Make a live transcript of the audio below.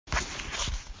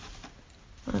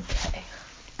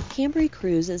Kambri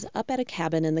Crews is up at a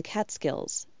cabin in the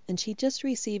Catskills, and she just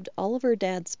received all of her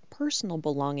dad's personal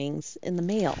belongings in the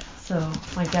mail. So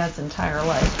my dad's entire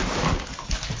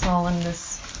life, it's all in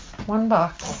this one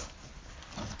box.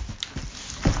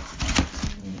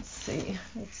 Let's see.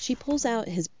 She pulls out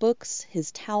his books,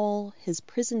 his towel, his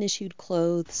prison-issued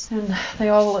clothes. And they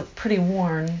all look pretty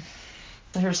worn.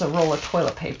 Here's a roll of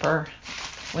toilet paper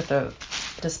with a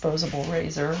disposable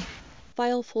razor.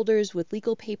 File folders with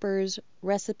legal papers,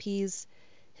 recipes,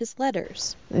 his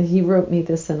letters. He wrote me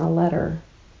this in a letter.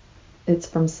 It's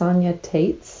from Sonia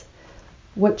Tates.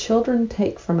 What children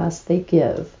take from us, they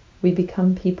give. We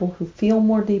become people who feel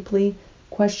more deeply,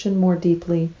 question more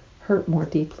deeply, hurt more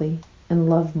deeply, and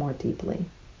love more deeply.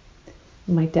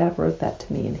 My dad wrote that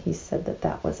to me, and he said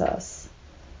that was us.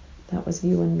 That was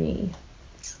you and me.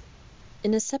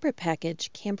 In a separate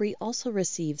package, Kambri also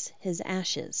receives his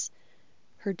ashes.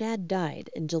 Her dad died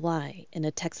in July in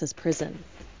a Texas prison.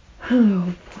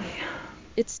 Oh, boy.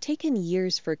 It's taken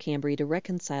years for Kambri to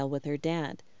reconcile with her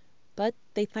dad, but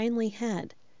they finally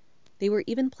had. They were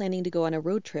even planning to go on a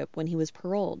road trip when he was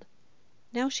paroled.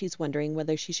 Now she's wondering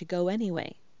whether she should go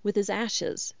anyway, with his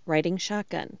ashes, riding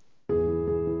shotgun.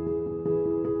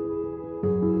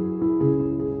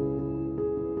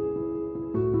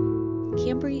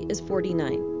 Kambri is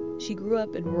 49. She grew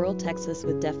up in rural Texas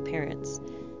with deaf parents.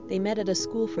 They met at a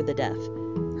school for the deaf.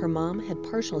 Her mom had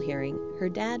partial hearing. Her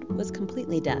dad was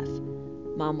completely deaf.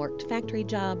 Mom worked factory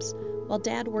jobs, while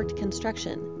dad worked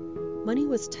construction. Money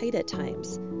was tight at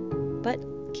times. But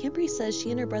Kambri says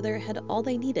she and her brother had all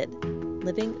they needed,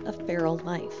 living a feral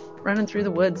life. Running through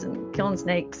the woods and killing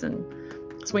snakes and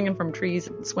swinging from trees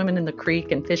and swimming in the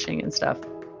creek and fishing and stuff.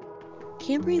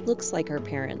 Kambri looks like her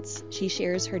parents. She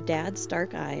shares her dad's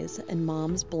dark eyes and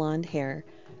mom's blonde hair.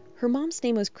 Her mom's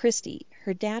name was Christy.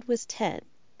 Her dad was Ted,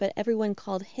 but everyone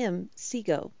called him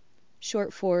Seago,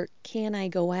 short for Can I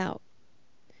Go Out?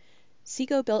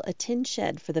 Seago built a tin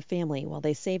shed for the family while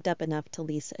they saved up enough to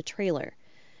lease a trailer.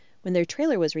 When their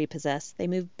trailer was repossessed, they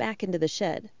moved back into the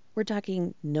shed. We're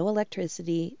talking no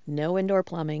electricity, no indoor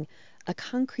plumbing, a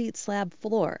concrete slab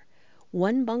floor,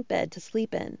 one bunk bed to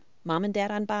sleep in, mom and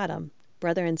dad on bottom,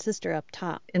 brother and sister up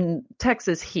top. In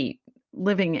Texas heat,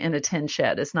 living in a tin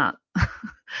shed is not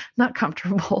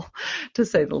comfortable, to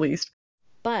say the least.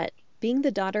 But being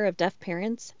the daughter of deaf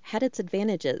parents had its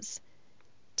advantages.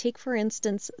 Take, for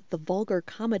instance, the vulgar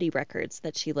comedy records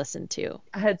that she listened to.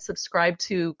 I had subscribed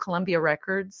to Columbia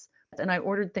Records, and I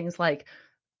ordered things like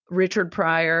Richard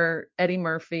Pryor, Eddie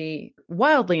Murphy,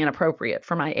 wildly inappropriate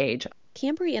for my age.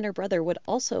 Kambri and her brother would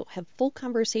also have full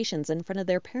conversations in front of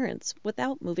their parents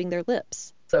without moving their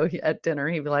lips. So at dinner,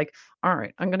 he'd be like, all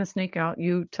right, I'm going to sneak out.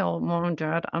 You tell mom and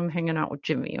dad I'm hanging out with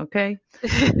Jimmy, okay?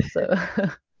 So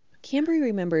Kambri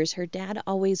remembers her dad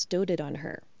always doted on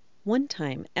her. One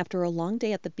time, after a long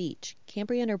day at the beach,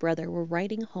 Kambri and her brother were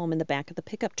riding home in the back of the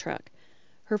pickup truck.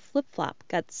 Her flip-flop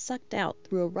got sucked out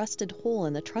through a rusted hole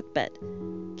in the truck bed.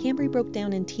 Kambri broke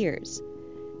down in tears.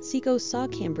 Seago saw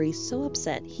Kambri so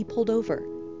upset he pulled over,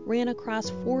 ran across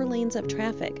 4 lanes of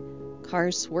traffic,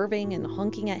 cars swerving and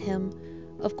honking at him.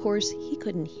 Of course, he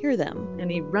couldn't hear them.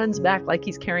 And he runs back like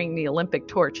he's carrying the Olympic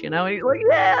torch, and he's like,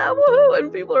 yeah, woohoo,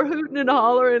 and people are hooting and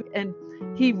hollering. And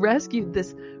he rescued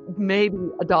this maybe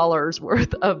 $1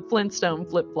 worth of Flintstone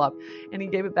flip-flop, and he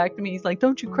gave it back to me. He's like,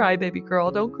 don't you cry, baby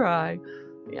girl, don't cry.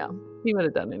 Yeah, he would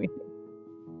have done anything.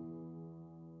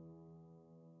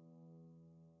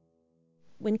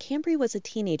 When Kambri was a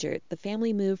teenager, the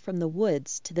family moved from the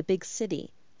woods to the big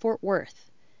city, Fort Worth.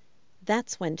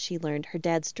 That's when she learned her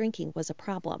dad's drinking was a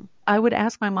problem. I would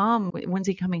ask my mom, when's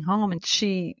he coming home? And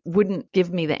she wouldn't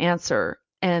give me the answer.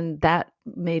 And that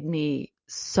made me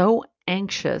so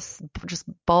anxious, just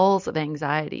balls of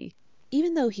anxiety.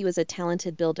 Even though he was a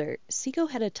talented builder, Seago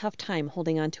had a tough time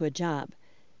holding on to a job.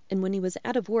 And when he was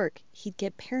out of work, he'd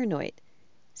get paranoid.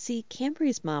 See,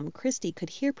 Kambri's mom, Christy, could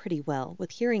hear pretty well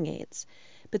with hearing aids,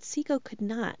 but Seago could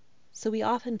not, so he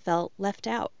often felt left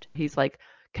out. He's like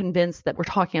convinced that we're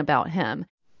talking about him.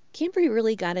 Kambri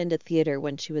really got into theater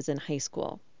when she was in high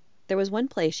school. There was one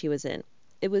play she was in.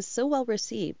 It was so well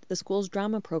received, the school's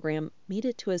drama program made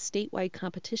it to a statewide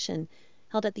competition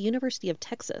held at the University of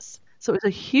Texas. So it was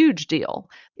a huge deal.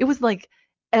 It was like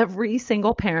every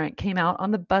single parent came out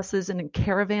on the buses and in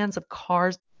caravans of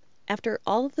cars. After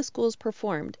all of the schools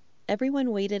performed,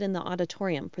 everyone waited in the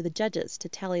auditorium for the judges to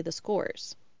tally the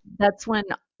scores. That's when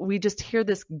we just hear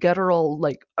this guttural,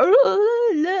 like,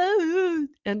 oh,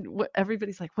 and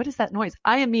everybody's like, what is that noise?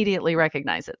 I immediately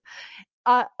recognize it.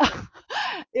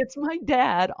 It's my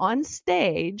dad on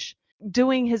stage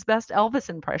doing his best Elvis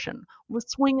impression, was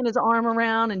swinging his arm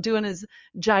around and doing his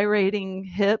gyrating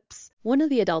hips. One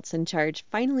of the adults in charge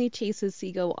finally chases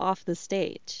Sego off the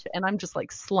stage. And I'm just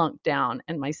like slunk down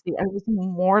in my seat. I was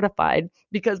mortified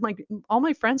because all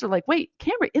my friends are like, "Wait,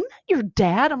 Kambri, isn't that your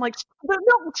dad?" I'm like, "No,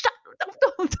 no, stop,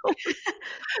 no, no,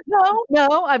 no,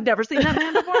 no, I've never seen that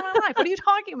man before in my life. What are you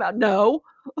talking about? No."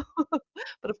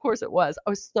 But of course it was. I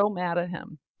was so mad at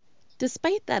him.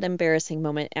 Despite that embarrassing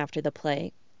moment after the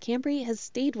play, Kambri has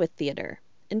stayed with theater.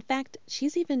 In fact,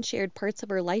 she's even shared parts of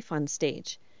her life on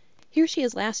stage. Here she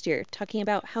is last year talking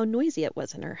about how noisy it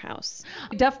was in her house.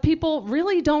 Deaf people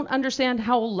really don't understand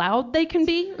how loud they can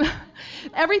be.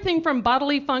 Everything from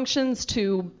bodily functions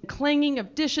to clanging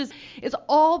of dishes, it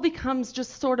all becomes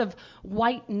just sort of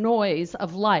white noise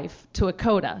of life to a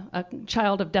coda, a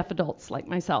child of deaf adults like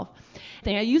myself.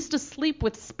 I used to sleep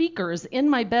with speakers in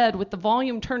my bed with the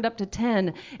volume turned up to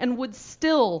 10 and would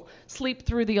still sleep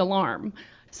through the alarm.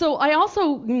 So I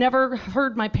also never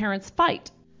heard my parents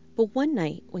fight. But one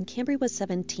night, when Kambri was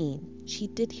 17, she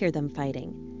did hear them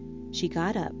fighting. She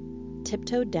got up,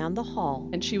 tiptoed down the hall,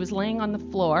 and she was laying on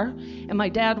the floor, and my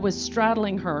dad was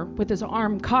straddling her with his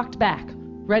arm cocked back,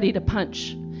 ready to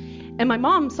punch. And my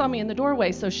mom saw me in the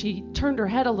doorway, so she turned her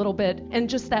head a little bit, and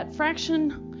just that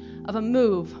fraction of a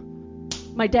move,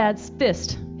 my dad's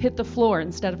fist hit the floor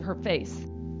instead of her face.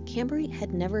 Kambri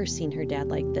had never seen her dad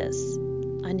like this,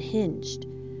 unhinged.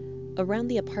 Around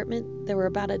the apartment, there were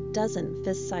about a dozen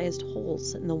fist-sized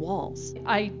holes in the walls.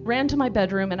 I ran to my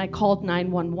bedroom and I called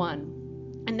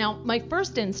 911. And now my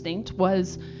first instinct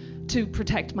was to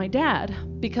protect my dad,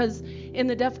 because in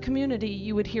the deaf community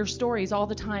you would hear stories all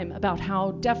the time about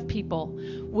how deaf people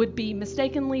would be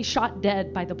mistakenly shot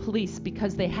dead by the police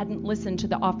because they hadn't listened to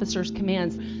the officer's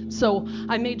commands. So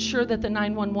I made sure that the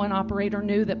 911 operator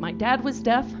knew that my dad was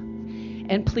deaf,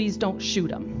 and please don't shoot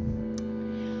him.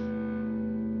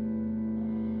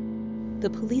 The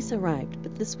police arrived,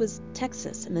 but this was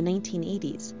Texas in the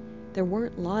 1980s. There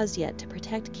weren't laws yet to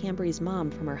protect Kambri's mom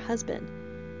from her husband.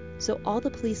 So all the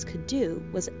police could do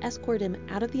was escort him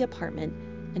out of the apartment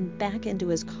and back into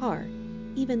his car,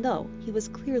 even though he was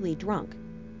clearly drunk.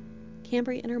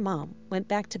 Kambri and her mom went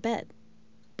back to bed,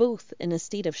 both in a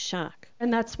state of shock.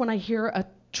 And that's when I hear a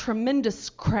tremendous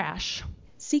crash.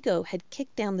 Sego had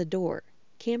kicked down the door.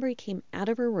 Kambri came out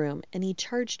of her room and he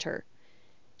charged her.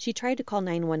 She tried to call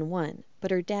 911, but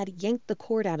her dad yanked the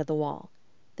cord out of the wall.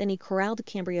 Then he corralled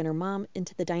Kambri and her mom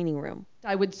into the dining room.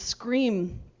 I would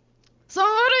scream,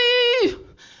 "Somebody!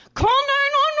 Call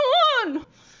 911!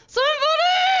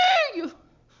 Somebody!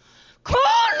 Call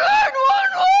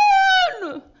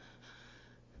 911!"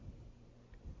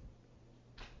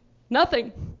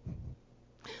 Nothing.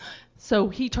 So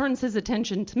he turns his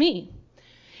attention to me,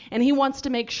 and he wants to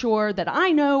make sure that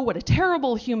I know what a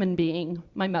terrible human being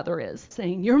my mother is,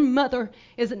 saying, "Your mother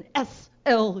is an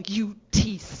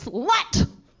SLUT slut."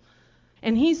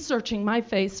 And he's searching my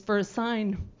face for a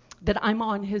sign that I'm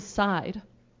on his side.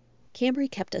 Kambri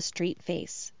kept a straight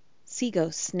face.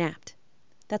 Sego snapped.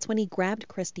 That's when he grabbed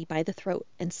Christy by the throat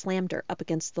and slammed her up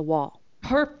against the wall.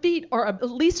 Her feet are at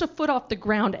least a foot off the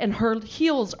ground, and her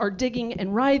heels are digging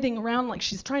and writhing around like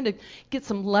she's trying to get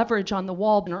some leverage on the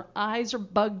wall, and her eyes are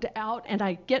bugged out, and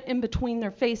I get in between their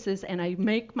faces, and I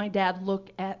make my dad look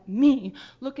at me.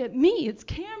 Look at me. It's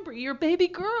Kambri, your baby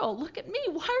girl. Look at me.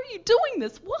 Why are you doing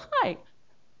this? Why?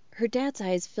 Her dad's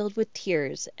eyes filled with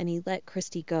tears, and he let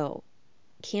Christy go.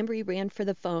 Kambri ran for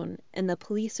the phone, and the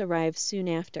police arrived soon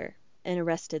after and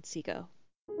arrested Sego.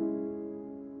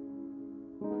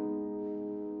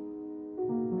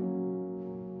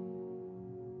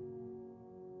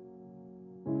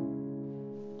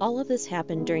 All of this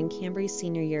happened during Kambri's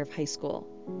senior year of high school.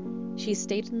 She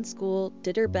stayed in school,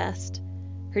 did her best.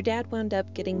 Her dad wound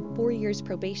up getting 4 years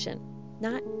probation,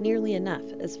 not nearly enough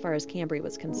as far as Kambri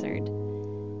was concerned.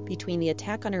 Between the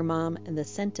attack on her mom and the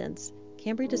sentence,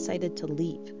 Kambri decided to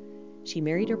leave. She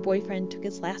married her boyfriend, took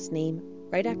his last name.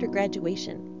 Right after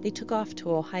graduation, they took off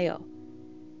to Ohio.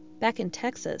 Back in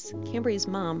Texas, Kambri's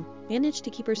mom managed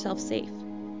to keep herself safe.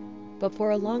 But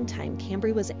for a long time,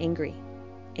 Kambri was angry.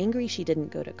 Angry she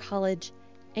didn't go to college.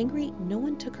 Angry no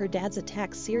one took her dad's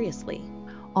attack seriously.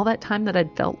 All that time that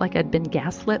I'd felt like I'd been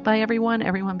gaslit by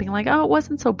everyone being like, "Oh, it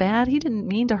wasn't so bad. He didn't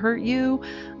mean to hurt you.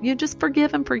 You just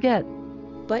forgive and forget."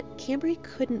 But Kambri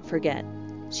couldn't forget.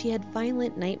 She had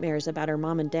violent nightmares about her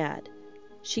mom and dad.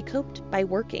 She coped by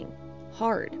working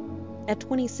hard. At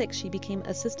 26, she became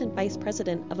assistant vice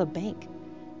president of a bank.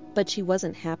 But she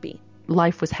wasn't happy.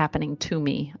 Life was happening to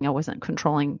me. I wasn't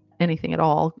controlling anything at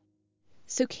all.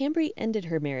 So Kambri ended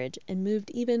her marriage and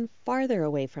moved even farther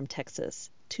away from Texas,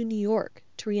 to New York,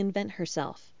 to reinvent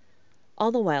herself,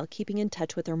 all the while keeping in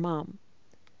touch with her mom.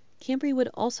 Kambri would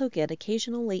also get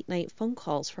occasional late-night phone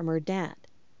calls from her dad.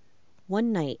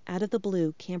 One night, out of the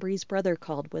blue, Kambri's brother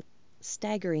called with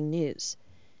staggering news.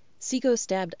 Sego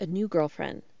stabbed a new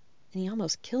girlfriend, and he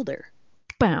almost killed her.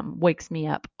 Bam, wakes me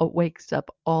up. It wakes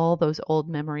up all those old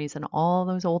memories, and all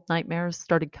those old nightmares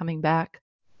started coming back.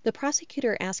 The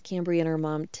prosecutor asked Kambri and her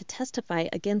mom to testify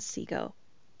against Sego.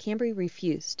 Kambri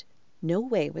refused. No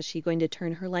way was she going to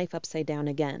turn her life upside down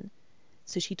again.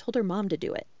 So she told her mom to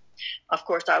do it. Of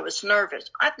course, I was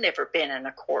nervous. I've never been in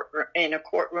a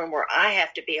courtroom where I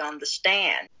have to be on the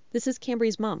stand. This is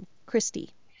Kambri's mom,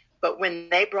 Christy. But when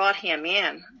they brought him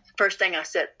in, first thing I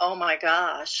said, oh my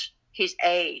gosh, he's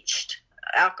aged.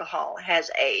 Alcohol has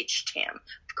aged him.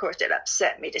 Of course, it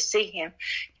upset me to see him.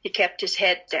 He kept his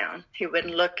head down. He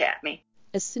wouldn't look at me.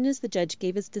 As soon as the judge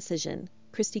gave his decision,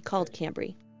 Christy called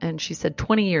Kambri. And she said,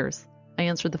 20 years. I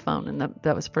answered the phone, and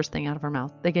that was the first thing out of her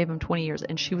mouth. They gave him 20 years,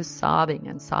 and she was sobbing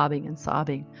and sobbing and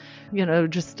sobbing.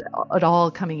 Just it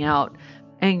all coming out.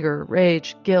 Anger,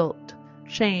 rage, guilt,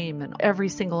 shame, and every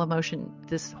single emotion.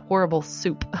 This horrible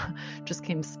soup just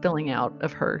came spilling out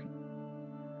of her.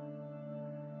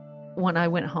 When I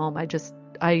went home,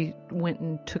 I went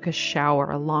and took a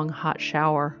shower, a long hot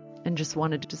shower, and just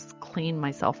wanted to just clean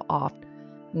myself off,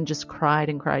 and just cried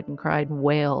and cried and cried and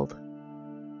wailed.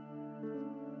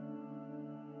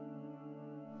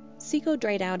 Sego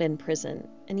dried out in prison,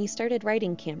 and he started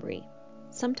writing Kambri.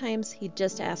 Sometimes he'd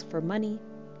just ask for money.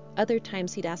 Other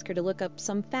times he'd ask her to look up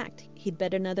some fact he'd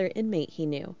bet another inmate he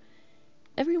knew.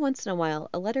 Every once in a while,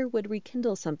 a letter would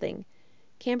rekindle something.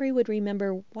 Kambri would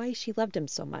remember why she loved him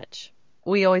so much.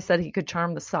 We always said he could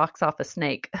charm the socks off a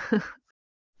snake.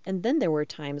 And then there were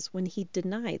times when he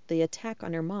denied the attack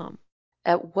on her mom.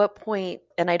 At what point,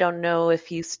 and I don't know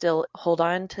if you still hold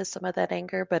on to some of that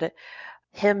anger, but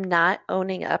him not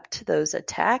owning up to those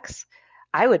attacks,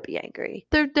 I would be angry.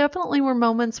 There definitely were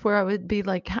moments where I would be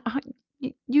like,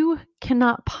 you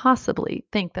cannot possibly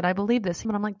think that I believe this.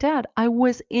 And I'm like, Dad, I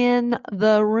was in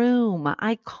the room.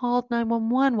 I called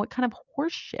 911. What kind of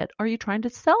horse shit are you trying to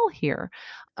sell here?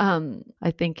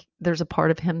 I think there's a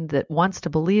part of him that wants to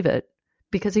believe it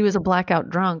because he was a blackout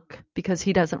drunk, because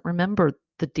he doesn't remember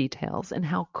the details. And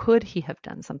how could he have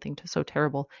done something so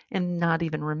terrible and not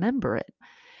even remember it?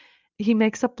 He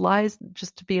makes up lies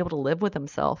just to be able to live with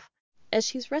himself. As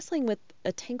she's wrestling with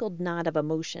a tangled knot of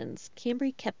emotions,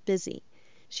 Kambri kept busy.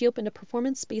 She opened a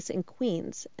performance space in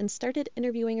Queens and started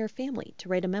interviewing her family to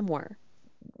write a memoir.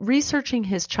 Researching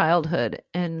his childhood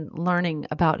and learning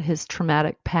about his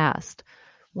traumatic past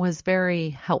was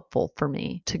very helpful for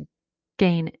me to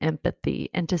gain empathy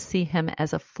and to see him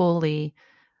as a fully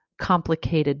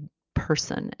complicated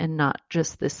person and not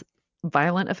just this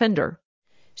violent offender.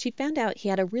 She found out he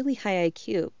had a really high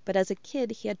IQ, but as a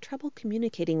kid he had trouble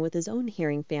communicating with his own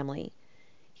hearing family.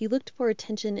 He looked for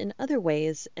attention in other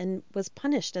ways and was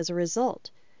punished as a result.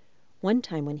 One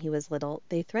time when he was little,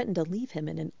 they threatened to leave him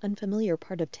in an unfamiliar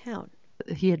part of town.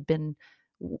 He had been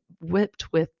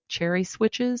whipped with cherry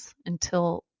switches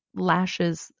until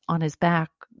lashes on his back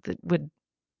that would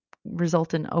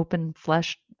result in open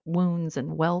flesh wounds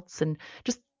and welts and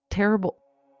just terrible.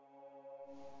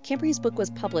 Kambri's book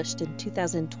was published in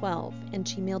 2012, and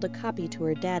she mailed a copy to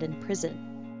her dad in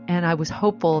prison. And I was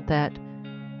hopeful that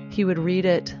he would read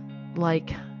it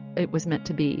like it was meant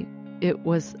to be. It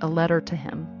was a letter to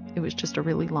him. It was just a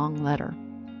really long letter.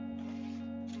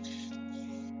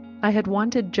 I had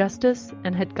wanted justice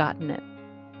and had gotten it.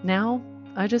 Now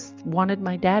I just wanted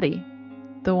my daddy,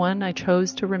 the one I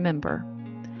chose to remember,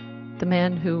 the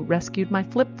man who rescued my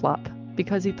flip-flop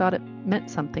because he thought it meant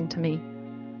something to me,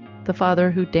 the father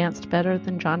who danced better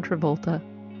than John Travolta,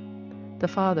 the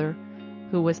father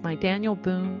who was my Daniel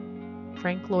Boone,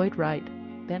 Frank Lloyd Wright,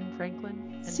 Ben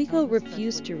Franklin. Sego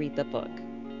refused to read the book.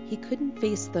 He couldn't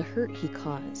face the hurt he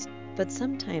caused, but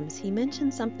sometimes he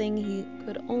mentioned something he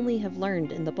could only have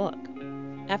learned in the book.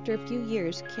 After a few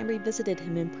years, Kambri visited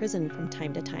him in prison from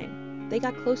time to time. They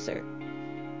got closer.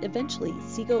 Eventually,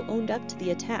 Sego owned up to the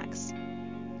attacks.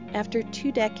 After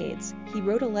 2 decades, he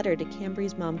wrote a letter to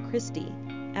Kambri's mom, Christy,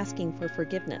 asking for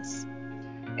forgiveness.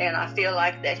 And I feel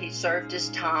like that he served his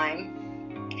time.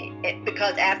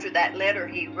 Because after that letter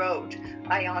he wrote,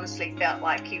 I honestly felt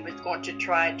like he was going to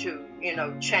try to,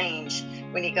 change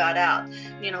when he got out.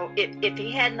 If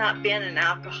he had not been an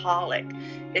alcoholic,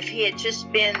 if he had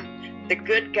just been the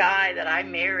good guy that I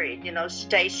married,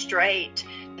 stay straight,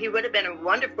 he would have been a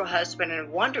wonderful husband and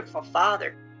a wonderful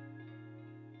father.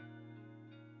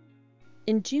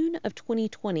 In June of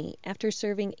 2020, after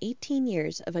serving 18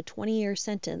 years of a 20-year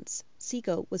sentence,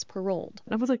 Sego was paroled.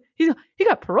 And I was like, he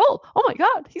got parole. Oh my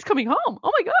God, he's coming home.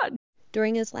 Oh my God.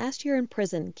 During his last year in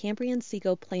prison, Kambri and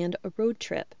Sego planned a road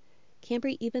trip.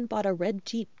 Kambri even bought a red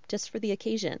Jeep just for the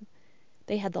occasion.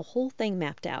 They had the whole thing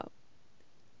mapped out.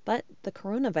 But the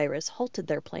coronavirus halted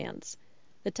their plans.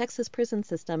 The Texas prison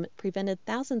system prevented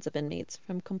thousands of inmates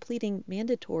from completing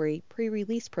mandatory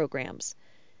pre-release programs.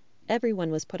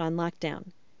 Everyone was put on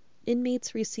lockdown.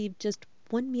 Inmates received just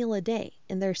one meal a day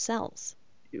in their cells.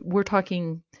 We're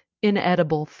talking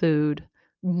inedible food,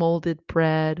 molded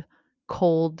bread,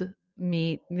 cold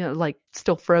meat, like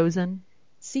still frozen.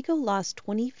 Seiko lost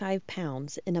 25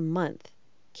 pounds in a month.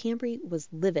 Kambri was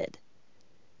livid.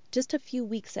 Just a few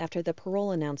weeks after the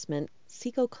parole announcement,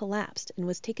 Seiko collapsed and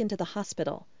was taken to the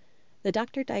hospital. The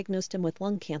doctor diagnosed him with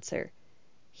lung cancer.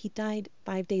 He died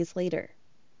 5 days later.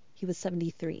 He was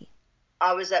 73.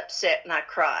 I was upset and I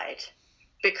cried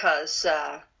because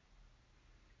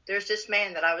there's this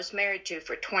man that I was married to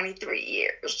for 23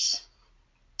 years.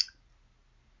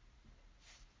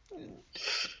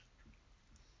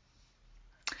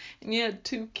 And you had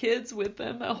 2 kids with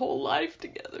them, a whole life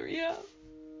together, yeah.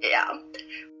 Yeah.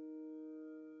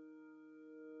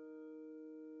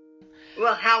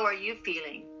 Well, how are you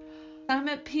feeling? I'm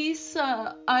at peace.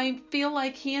 I feel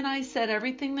like he and I said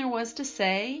everything there was to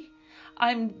say.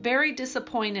 I'm very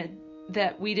disappointed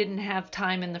that we didn't have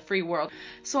time in the free world.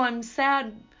 So I'm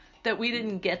sad that we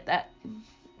didn't get that.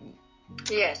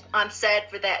 Yes, I'm sad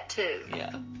for that too.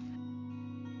 Yeah.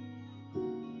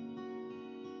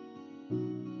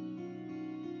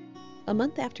 A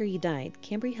month after he died,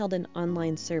 Kambri held an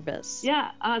online service.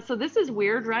 Yeah, so this is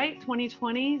weird, right?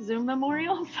 2020 Zoom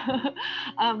memorials.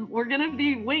 We're going to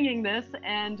be winging this.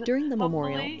 And During the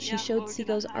memorial, she showed we're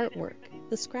Seiko's gonna hide artwork,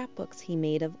 the scrapbooks he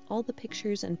made of all the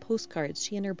pictures and postcards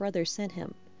she and her brother sent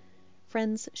him.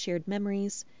 Friends shared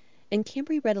memories, and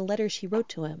Kambri read a letter she wrote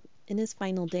to him in his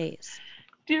final days.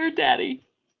 Dear Daddy,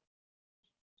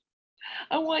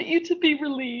 I want you to be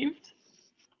relieved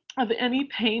of any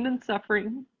pain and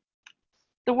suffering.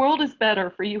 The world is better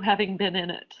for you having been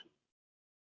in it.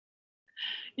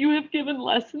 You have given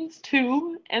lessons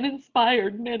to and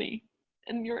inspired many,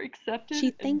 and you're accepted She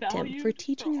and thanked him valued for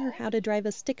teaching her how to drive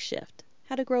a stick shift,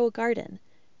 how to grow a garden,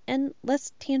 and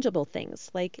less tangible things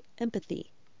like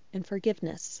empathy and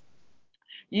forgiveness.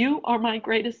 You are my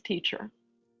greatest teacher.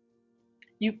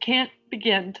 You can't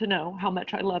begin to know how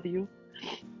much I love you.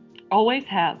 Always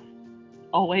have,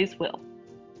 always will.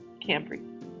 Kambri.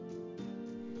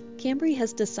 Kambri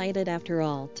has decided, after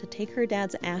all, to take her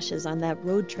dad's ashes on that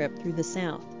road trip through the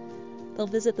South. They'll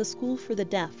visit the school for the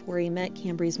deaf where he met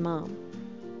Kambri's mom.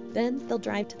 Then they'll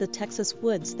drive to the Texas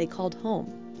woods they called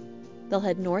home. They'll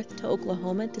head north to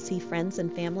Oklahoma to see friends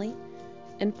and family.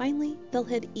 And finally, they'll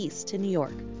head east to New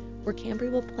York, where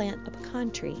Kambri will plant a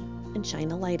pecan tree and shine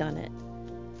a light on it.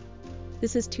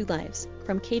 This is Two Lives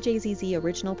from KJZZ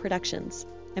Original Productions.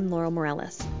 I'm Laurel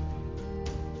Morales.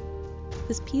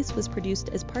 This piece was produced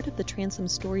as part of the Transom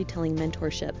Storytelling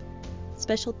Mentorship.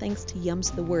 Special thanks to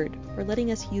Yums the Word for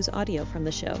letting us use audio from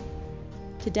the show.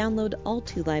 To download all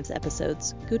Two Lives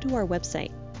episodes, go to our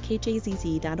website,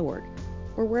 kjzz.org,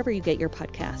 or wherever you get your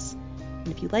podcasts. And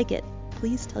if you like it,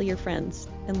 please tell your friends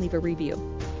and leave a review.